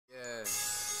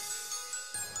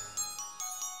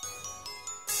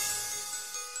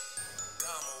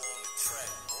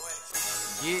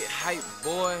Get hype,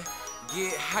 boy.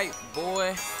 Get hype,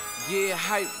 boy. Get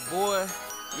hype, boy.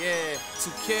 Yeah,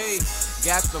 2K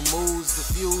got the moves,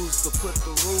 the fuse to put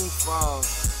the roof on.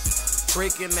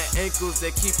 Breaking the ankles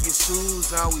that keep your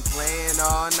shoes on. We playing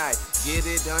all night. Get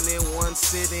it done in one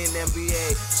sitting.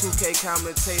 NBA 2K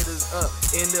commentators up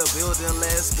in the building.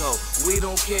 Let's go. We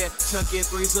don't care. Chunking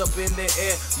threes up in the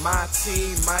air. My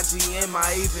team, my GM,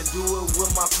 I even do it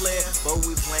with my player. But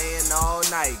we playing all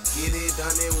night. Get it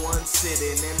done in one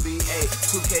sitting. NBA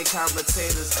 2K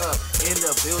commentators up in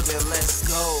the building. Let's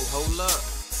go. Hold up.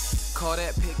 Call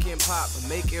that pick and pop,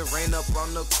 make it rain up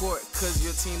on the court, cause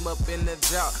your team up in the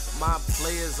drought. My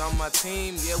players on my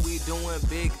team, yeah, we doing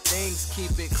big things,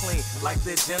 keep it clean, like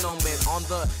the gentleman on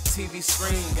the TV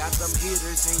screen. Got them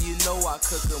hitters and you know I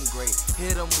cook them great.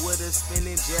 Hit them with a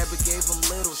spinning jabber, gave them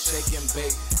little shake and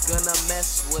bake. Gonna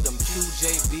mess with them,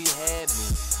 QJB had me.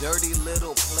 Dirty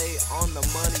little play on the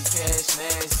money, cash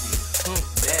nasty.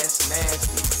 That's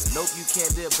nasty. Nope, you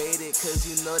can't debate it, cause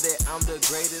you know that I'm the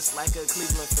greatest, like a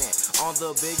Cleveland fan. On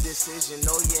the big decision,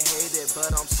 know you hate it,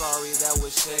 but I'm sorry, that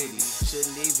was shady.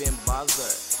 Shouldn't even bother.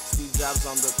 Steve Jobs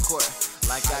on the court,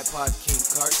 like iPod King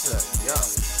Carter. Yo,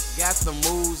 got the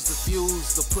moves, the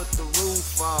fuse to put the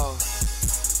roof on.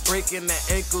 Breaking the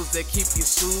ankles that keep your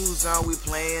shoes on. We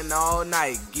playing all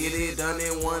night. Get it done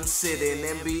in one sitting.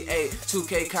 NBA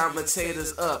 2K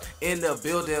commentators up in the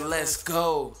building. Let's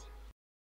go.